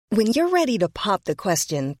When you're ready to pop the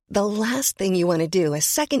question, the last thing you want to do is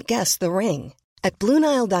second-guess the ring. At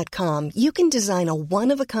BlueNile.com, you can design a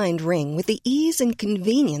one-of-a-kind ring with the ease and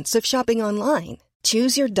convenience of shopping online.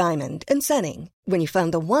 Choose your diamond and setting. When you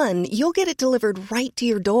find the one, you'll get it delivered right to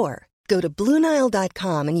your door. Go to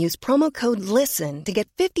BlueNile.com and use promo code LISTEN to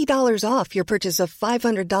get $50 off your purchase of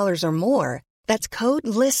 $500 or more. That's code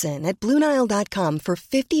LISTEN at BlueNile.com for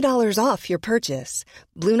 $50 off your purchase.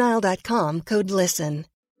 BlueNile.com, code LISTEN.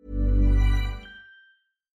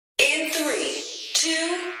 In 3, 2,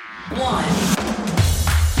 1.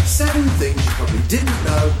 7 things you probably didn't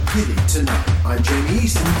know you need to know. I'm Jamie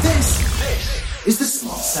East, and this is the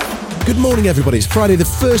Smart 7. Good morning, everybody. It's Friday the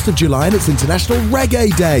 1st of July and it's International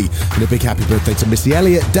Reggae Day. And a big happy birthday to Missy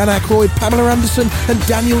Elliott, Dan Aykroyd, Pamela Anderson and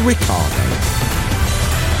Daniel Ricciardo.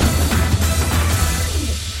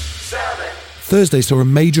 Thursday saw a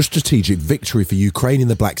major strategic victory for Ukraine in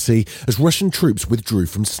the Black Sea as Russian troops withdrew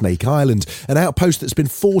from Snake Island, an outpost that's been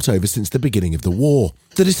fought over since the beginning of the war.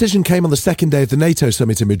 The decision came on the second day of the NATO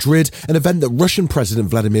summit in Madrid, an event that Russian President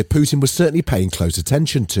Vladimir Putin was certainly paying close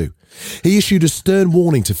attention to. He issued a stern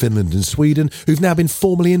warning to Finland and Sweden, who've now been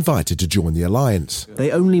formally invited to join the alliance.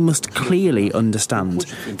 They only must clearly understand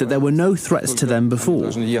that there were no threats to them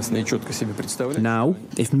before. Now,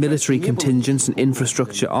 if military contingents and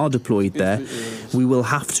infrastructure are deployed there, we will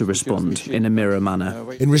have to respond in a mirror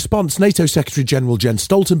manner. In response, NATO Secretary-General Jens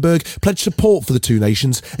Stoltenberg pledged support for the two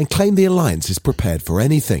nations and claimed the alliance is prepared for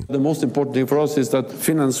anything. The most important thing for us is that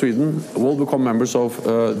Finland and Sweden will become members of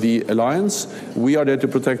the alliance. We are there to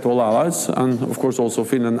protect all allies, and of course also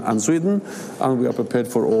Finland and Sweden, and we are prepared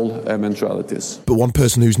for all eventualities. But one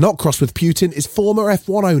person who's not cross with Putin is former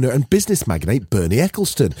F1 owner and business magnate Bernie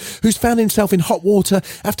Ecclestone, who's found himself in hot water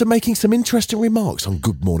after making some interesting remarks on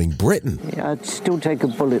Good Morning Britain. Yeah, I'd still take a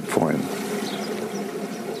bullet for him.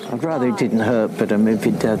 I'd rather it didn't hurt, but if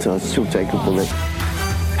it does, I'd still take a bullet.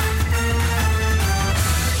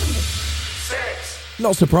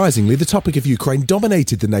 Not surprisingly, the topic of Ukraine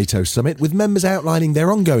dominated the NATO summit, with members outlining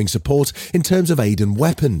their ongoing support in terms of aid and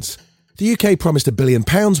weapons. The UK promised £1 billion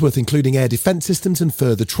worth, including air defence systems and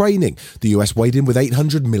further training. The US weighed in with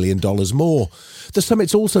 $800 million more. The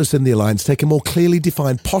summit's also seen the alliance take a more clearly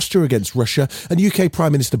defined posture against Russia, and UK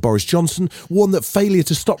Prime Minister Boris Johnson warned that failure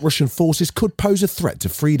to stop Russian forces could pose a threat to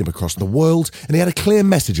freedom across the world, and he had a clear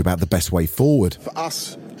message about the best way forward. For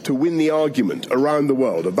us to win the argument around the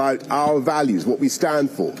world about our values, what we stand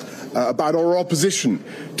for, about our opposition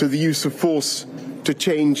to the use of force to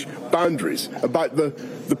change boundaries, about the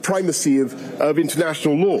primacy of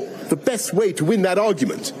international law. The best way to win that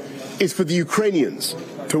argument is for the Ukrainians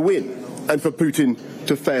to win and for Putin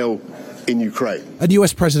to fail in Ukraine. And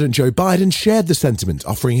US President Joe Biden shared the sentiment,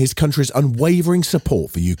 offering his country's unwavering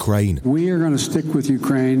support for Ukraine. We are going to stick with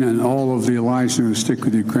Ukraine, and all of the allies are going to stick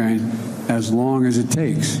with Ukraine as long as it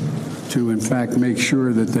takes to, in fact, make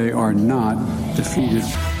sure that they are not defeated.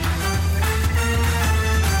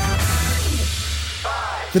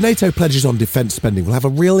 The NATO pledges on defence spending will have a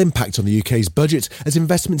real impact on the UK's budget, as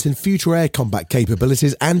investments in future air combat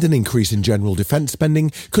capabilities and an increase in general defence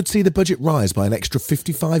spending could see the budget rise by an extra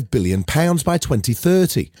 £55 billion by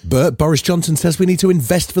 2030. But Boris Johnson says we need to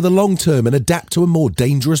invest for the long term and adapt to a more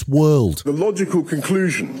dangerous world. The logical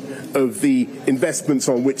conclusion of the investments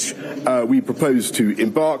on which we propose to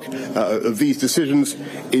embark, of these decisions,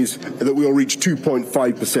 is that we will reach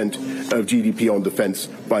 2.5% of GDP on defence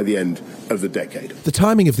by the end of the decade. The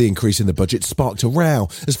timing of the increase in the budget sparked a row,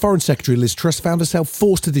 as Foreign Secretary Liz Truss found herself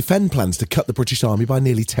forced to defend plans to cut the British Army by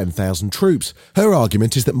nearly 10,000 troops. Her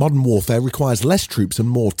argument is that modern warfare requires less troops and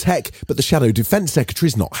more tech, but the Shadow Defence Secretary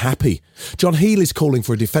is not happy. John Heal is calling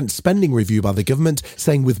for a defence spending review by the government,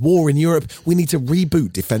 saying with war in Europe, we need to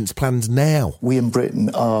reboot defence plans now. We in Britain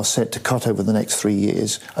are set to cut over the next 3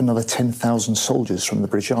 years another 10,000 soldiers from the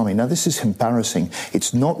British Army. Now, this is embarrassing.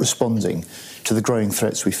 It's not responding to the growing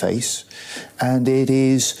threats we face, and it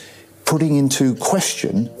is putting into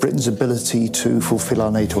question Britain's ability to fulfil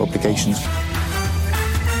our NATO obligations.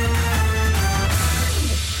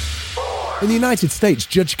 In the United States,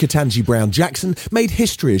 Judge Ketanji Brown Jackson made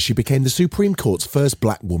history as she became the Supreme Court's first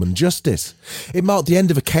black woman justice. It marked the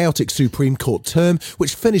end of a chaotic Supreme Court term,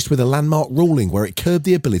 which finished with a landmark ruling where it curbed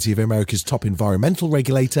the ability of America's top environmental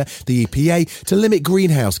regulator, the EPA, to limit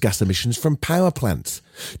greenhouse gas emissions from power plants.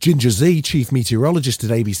 Ginger Zee, chief meteorologist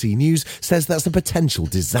at ABC News, says that's a potential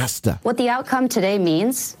disaster. What the outcome today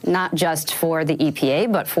means, not just for the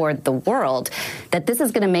EPA, but for the world, that this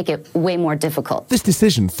is going to make it way more difficult. This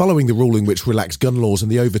decision, following the ruling which relaxed gun laws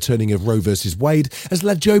and the overturning of Roe versus Wade, has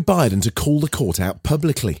led Joe Biden to call the court out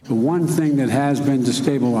publicly. The one thing that has been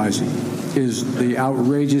destabilizing is the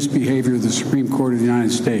outrageous behavior of the Supreme Court of the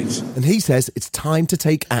United States. And he says it's time to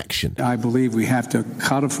take action. I believe we have to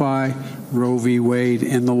codify Roe v. Wade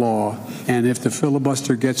in the law. And if the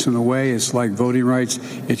filibuster gets in the way, it's like voting rights.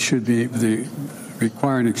 It should be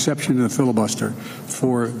require an exception to the filibuster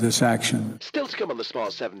for this action. Still to come on the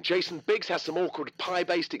Smart 7, Jason Biggs has some awkward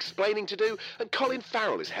pie-based explaining to do, and Colin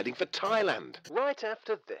Farrell is heading for Thailand. Right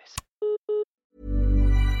after this.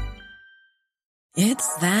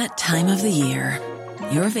 It's that time of the year.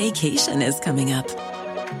 Your vacation is coming up.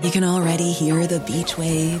 You can already hear the beach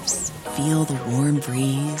waves, feel the warm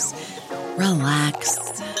breeze, relax,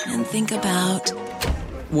 and think about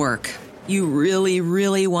work. You really,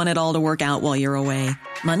 really want it all to work out while you're away.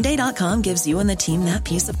 Monday.com gives you and the team that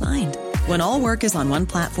peace of mind. When all work is on one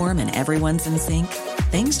platform and everyone's in sync,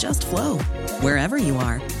 things just flow. Wherever you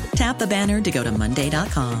are, tap the banner to go to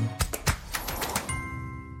Monday.com.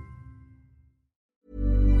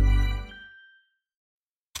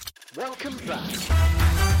 Welcome back.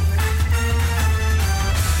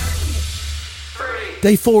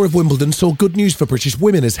 Day 4 of Wimbledon saw good news for British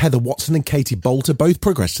women as Heather Watson and Katie Boulter both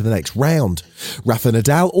progressed to the next round. Rafa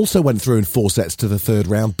Nadal also went through in 4 sets to the third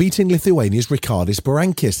round, beating Lithuania's Rikardis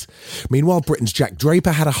Berankis. Meanwhile, Britain's Jack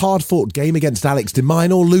Draper had a hard-fought game against Alex de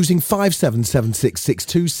Minaur, losing 5-7, 7-6,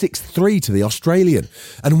 6-2, 6-3 to the Australian.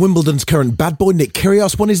 And Wimbledon's current bad boy Nick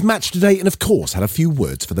Kyrgios won his match today and, of course, had a few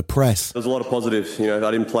words for the press. There's a lot of positives. I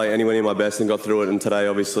didn't play anywhere near my best and got through it. And today,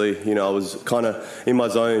 obviously, I was kind of in my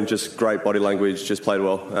zone, just great body language, just played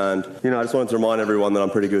well. And, I just wanted to remind everyone that I'm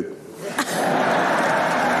pretty good.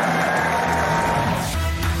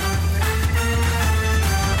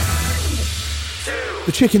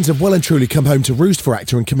 The chickens have well and truly come home to roost for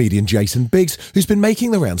actor and comedian Jason Biggs, who's been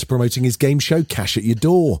making the rounds promoting his game show Cash at Your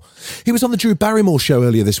Door. He was on the Drew Barrymore show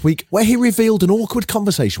earlier this week, where he revealed an awkward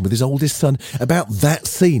conversation with his oldest son about that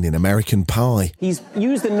scene in American Pie. He's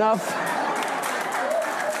used enough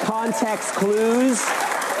context clues.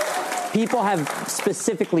 People have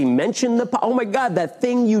specifically mentioned oh my God, that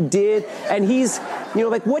thing you did. And he's,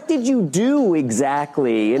 like, what did you do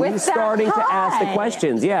exactly? And he's starting to ask the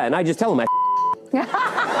questions. Yeah, and I just tell him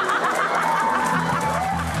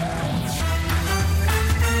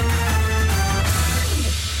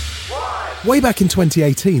Way back in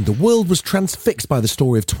 2018, the world was transfixed by the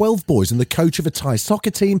story of 12 boys and the coach of a Thai soccer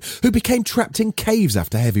team who became trapped in caves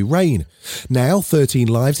after heavy rain. Now, 13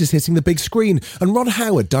 Lives is hitting the big screen, and Ron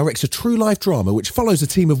Howard directs a true-life drama which follows a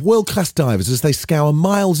team of world-class divers as they scour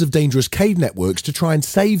miles of dangerous cave networks to try and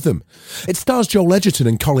save them. It stars Joel Edgerton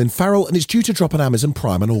and Colin Farrell, and it's due to drop on Amazon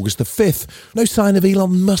Prime on August the 5th. No sign of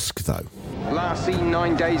Elon Musk, though. Last seen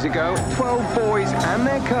 9 days ago, 12 boys and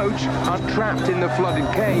their coach are trapped in the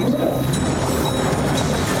flooded caves.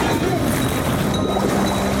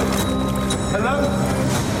 Hello?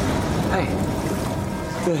 Hey,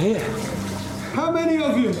 they're here. How many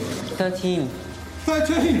of you? 13.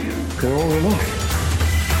 13? They're all alive.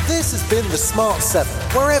 This has been The Smart 7.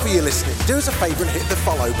 Wherever you're listening, do us a favour and hit the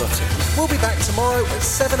follow button. We'll be back tomorrow at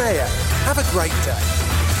 7 a.m. Have a great day.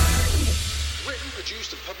 Written,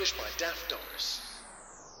 produced and published by Daft Doris.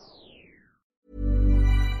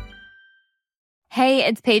 Hey,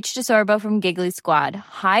 it's Paige DeSorbo from Giggly Squad.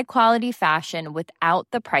 High quality fashion without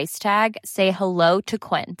the price tag. Say hello to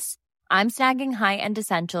Quince. I'm snagging high-end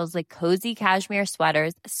essentials like cozy cashmere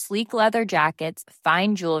sweaters, sleek leather jackets,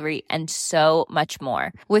 fine jewelry, and so much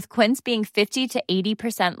more. With Quince being 50 to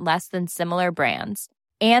 80% less than similar brands.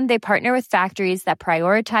 And they partner with factories that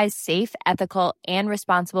prioritize safe, ethical, and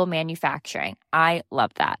responsible manufacturing. I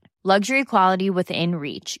love that. Luxury quality within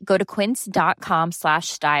reach. Go to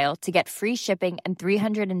quince.com/style to get free shipping and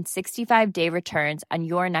 365-day returns on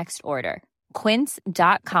your next order.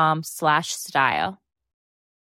 Quince.com/style.